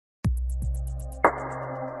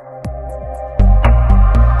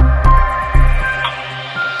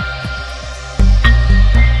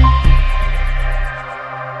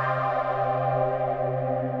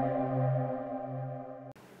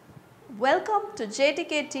Welcome to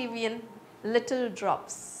JTK TV in Little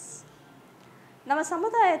Drops. நம்ம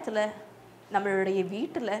சமுதாயத்தில் நம்மளுடைய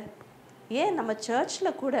வீட்டில் ஏன் நம்ம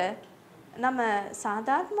சர்ச்சில் கூட நம்ம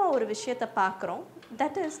சாதாரண ஒரு விஷயத்தை பார்க்குறோம்.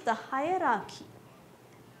 That is the hierarchy.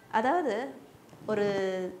 அதாவது ஒரு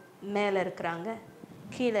மேலே இருக்கிறாங்க,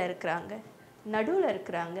 கீழே இருக்கிறாங்க, நடுவில்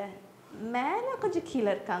இருக்கிறாங்க, மேலே கொஞ்சம்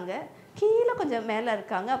கீழே இருக்காங்க, கீழே கொஞ்சம் மேலே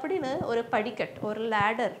இருக்காங்க அப்படின்னு ஒரு படிக்கட், ஒரு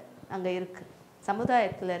லேடர் அங்கே இருக்குது.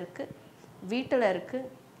 சமுதாயத்தில் இருக்குது, வீட்டில் இருக்குது,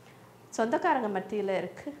 சொந்தக்காரங்க மத்தியில்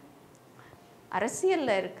இருக்குது,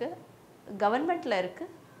 அரசியலில் இருக்குது, கவர்மெண்ட்டில்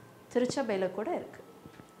இருக்குது, திருச்சபையில் கூட இருக்குது.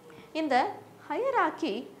 இந்த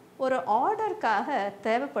ஹையரார்க்கி ஒரு ஆர்டருக்காக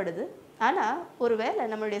தேவைப்படுது. ஆனால் ஒருவேளை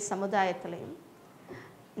நம்மளுடைய சமுதாயத்திலையும்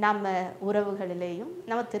நம்ம உறவுகளிலேயும்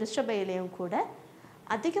நம்ம திருச்சபையிலையும் கூட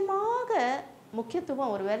அதிகமாக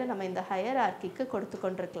முக்கியத்துவம் ஒருவேளை நம்ம இந்த ஹையரார்க்கிக்கு கொடுத்து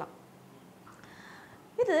கொண்டிருக்கலாம்.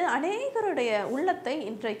 இது அநேகருடைய உள்ளத்தை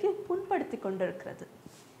இன்றைக்கு புண்படுத்தி கொண்டிருக்கிறது.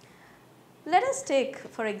 Let us take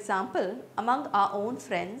for example among our own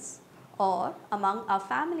friends or among our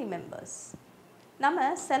family members. நம்ம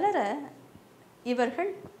சிலரை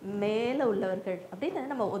இவர்கள் மேலே உள்ளவர்கள் அப்படின்னு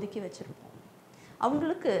நம்ம ஒதுக்கி வச்சுருப்போம்.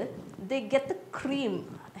 அவங்களுக்கு they get the cream,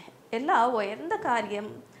 எல்லா உயர்ந்த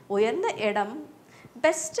காரியம், உயர்ந்த இடம்,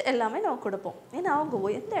 பெஸ்ட் எல்லாமே நம்ம கொடுப்போம். ஏன்னா அவங்க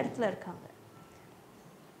உயர்ந்த இடத்துல இருக்காங்க.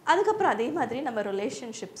 அதுக்கப்புறம் அதே மாதிரி நம்ம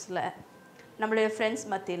ரிலேஷன்ஷிப்ஸில் நம்மளுடைய ஃப்ரெண்ட்ஸ்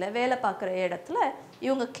மத்தியில் வேலை பார்க்குற இடத்துல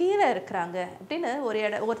இவங்க கீழே இருக்கிறாங்க அப்படின்னு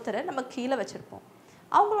ஒருத்தரை நம்ம கீழே வச்சுருப்போம்.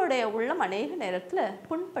 அவங்களுடைய உள்ளம் அநேக நேரத்தில்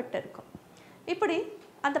புண்பட்டு இருக்கும். இப்படி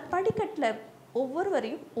அந்த படிக்கட்டில்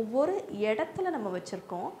ஒவ்வொருவரையும் ஒவ்வொரு இடத்துல நம்ம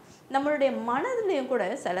வச்சுருக்கோம். நம்மளுடைய மனதிலையும் கூட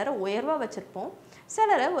சிலரை உயர்வாக வச்சுருப்போம்,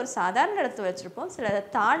 சிலரை ஒரு சாதாரண இடத்துல வச்சுருப்போம், சிலரை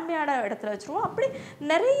தாழ்மையான இடத்துல வச்சுருப்போம். அப்படி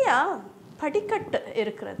நிறையா படிக்கட்டு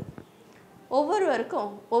இருக்கிறது. ஒவ்வொருவருக்கும்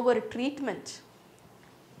ஒவ்வொரு ட்ரீட்மெண்ட்,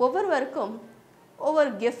 ஒவ்வொருவருக்கும்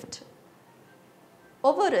ஒவ்வொரு கிஃப்ட்,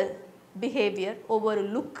 ஒவ்வொரு பிஹேவியர், ஒவ்வொரு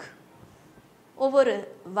லுக், ஒவ்வொரு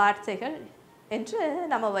வார்த்தைகள் என்று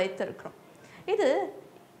நம்ம வைத்திருக்கிறோம். இது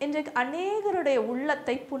இன்றைக்கு அநேகருடைய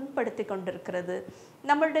உள்ளத்தை புண்படுத்தி கொண்டிருக்கிறது.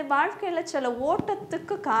 நம்மளுடைய வாழ்க்கையில் சில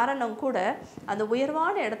ஓட்டத்துக்கு காரணம் கூட அந்த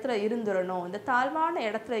உயர்வான இடத்துல இருந்துடணும், இந்த தாழ்வான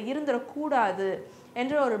இடத்துல இருந்துடக்கூடாது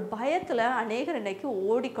என்ற ஒரு பயத்தில் அநேகர் இன்றைக்கு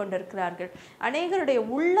ஓடிக்கொண்டிருக்கிறார்கள். அநேகருடைய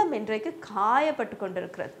உள்ளம் இன்றைக்கு காயப்பட்டு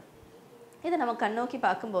கொண்டிருக்கிறது. இதை நம்ம கண்ணோக்கி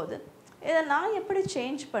பார்க்கும்போது இதை நான் எப்படி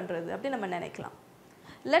சேஞ்ச் பண்ணுறது அப்படின்னு நம்ம நினைக்கலாம்.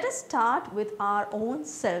 Let us start with our own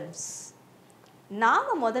selves.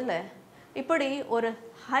 நாம் முதல்ல இப்படி ஒரு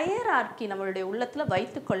ஹையரார்க்கி நம்மளுடைய உள்ளத்தில்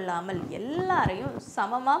வைத்து கொள்ளாமல் எல்லாரையும்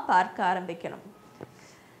சமமாக பார்க்க ஆரம்பிக்கணும்.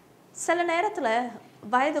 சில நேரத்தில்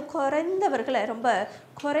வயது குறைந்தவர்களை ரொம்ப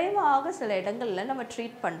குறைவாக சில இடங்களில் நம்ம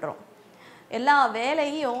ட்ரீட் பண்ணுறோம். எல்லா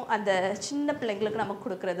வேலையும் அந்த சின்ன பிள்ளைங்களுக்கு நம்ம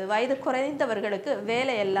கொடுக்குறது, வயது குறைந்தவர்களுக்கு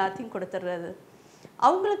வேலை எல்லாத்தையும் கொடுத்துட்றது.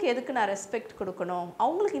 அவங்களுக்கு எதுக்கு நான் ரெஸ்பெக்ட் கொடுக்கணும்,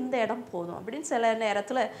 அவங்களுக்கு இந்த இடம் போதும் அப்படின்னு சில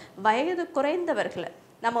நேரத்தில் வயது குறைந்தவர்களை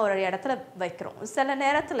நம்ம ஒரு இடத்துல வைக்கிறோம். சில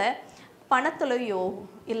நேரத்தில் பணத்திலையோ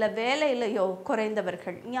இல்லை வேலையிலையோ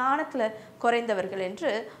குறைந்தவர்கள், ஞானத்தில் குறைந்தவர்கள்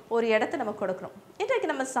என்று ஒரு இடத்த நம்ம கொடுக்குறோம். இன்றைக்கு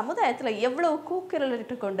நம்ம சமுதாயத்தில் எவ்வளோ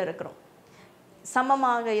கூக்குரலிட்டு கொண்டு இருக்கிறோம்.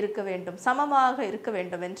 சமமாக இருக்க வேண்டும், சமமாக இருக்க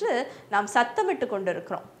வேண்டும் என்று நாம் சத்தமிட்டு கொண்டு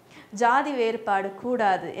இருக்கிறோம். ஜாதி வேறுபாடு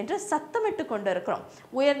கூடாது என்று சத்தமிட்டு கொண்டு இருக்கிறோம்.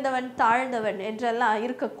 உயர்ந்தவன் தாழ்ந்தவன் என்றெல்லாம்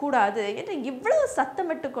இருக்கக்கூடாது என்று இவ்வளவு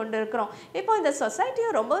சத்தமிட்டு கொண்டு இருக்கிறோம். இப்போ இந்த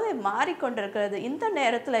சொசைட்டியும் ரொம்பவே மாறிக்கொண்டிருக்கிறது. இந்த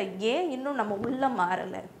நேரத்தில் ஏன் இன்னும் நம்ம உள்ளம்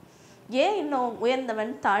மாறலை? ஏன் இன்னும் உயர்ந்தவன்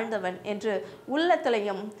தாழ்ந்தவன் என்று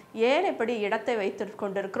உள்ளத்திலையும் ஏன் இப்படி இடத்தை வைத்து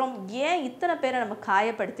கொண்டிருக்கிறோம்? ஏன் இத்தனை பேரை நம்ம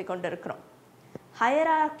காயப்படுத்தி கொண்டிருக்கிறோம்?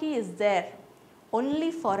 Hierarchy is there only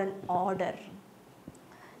for an order.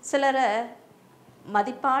 சிலரை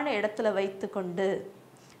மதிப்பான இடத்துல வைத்து கொண்டு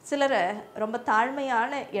சிலரை ரொம்ப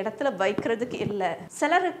தாழ்மையான இடத்துல வைக்கிறதுக்கு இல்லை.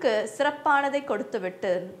 சிலருக்கு சிறப்பானதை கொடுத்து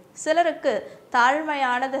விட்டு சிலருக்கு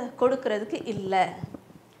தாழ்மையானதை கொடுக்கறதுக்கு இல்லை.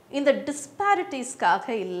 இந்த டிஸ்பாரிட்டிஸ்க்காக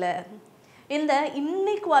இல்லை, இந்த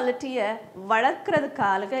இன்இக்வாலிட்டியை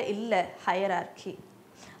வளர்க்கிறதுக்காக இல்லை ஹையரார்க்கி.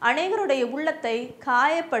 அநேகருடைய உள்ளத்தை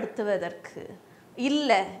காயப்படுத்துவதற்கு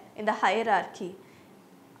இல்லை இந்த ஹையரார்க்கி.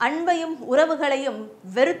 அன்பையும் உறவுகளையும்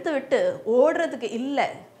வெறுத்து விட்டு ஓடுறதுக்கு இல்லை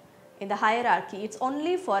இந்த hierarchy. It's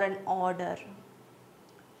only for an order.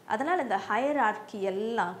 அதனால் இந்த ஹையரார்க்கி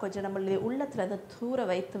எல்லாம் கொஞ்சம் நம்மளுடைய உள்ளத்தில் அதை தூர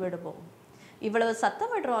வைத்து விடுவோம். இவ்வளவு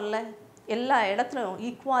சத்தம் விடுறோம்ல, எல்லா இடத்துலையும்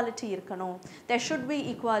ஈக்குவாலிட்டி இருக்கணும். There should be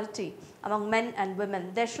equality among men and women.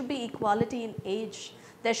 There should be equality in age.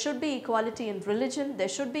 There should be equality in religion.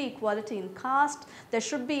 There should be equality in caste. There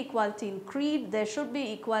should be equality in creed. There should be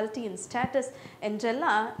equality in status.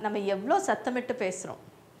 என்றெல்லாம் நம்ம எவ்வளோ சத்தமிட்டு பேசுகிறோம்.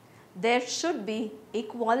 There should be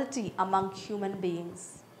equality among human beings.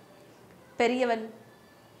 பெரியவன்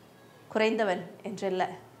குறைந்தவன் என்றல்ல,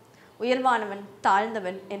 உயர்வானவன்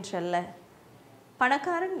தாழ்ந்தவன் என்றல்ல,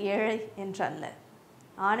 பணக்காரன் ஏழை என்றல்ல,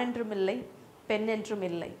 ஆணென்றும் இல்லை பெண் என்றும்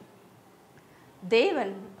இல்லை.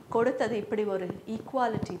 தேவன் கொடுத்தது இப்படி ஒரு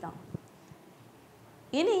ஈக்குவாலிட்டி தான்.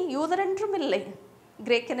 இனி யூதரென்றும் இல்லை,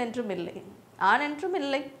 கிரேக்கன் என்றும் இல்லை, ஆணென்றும்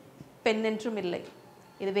இல்லை பெண் என்றும் இல்லை.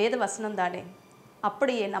 இது வேத வசனம் தானே.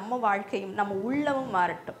 அப்படியே நம்ம வாழ்க்கையும் நம்ம உள்ளமும்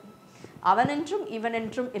மாறட்டும். அவனென்றும்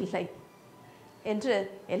இவனென்றும் இல்லை என்று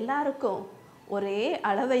எல்லாருக்கும் ஒரே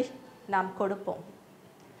அளவை நாம் கொடுப்போம்.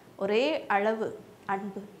 ஒரே அளவு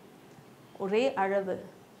அன்பு, ஒரே அளவு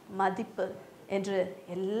மதிப்பு என்று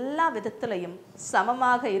எல்லா விதத்திலையும்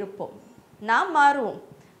சமமாக இருப்போம். நாம் மாறுவோம்,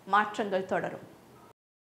 மாற்றங்கள் தொடரும்.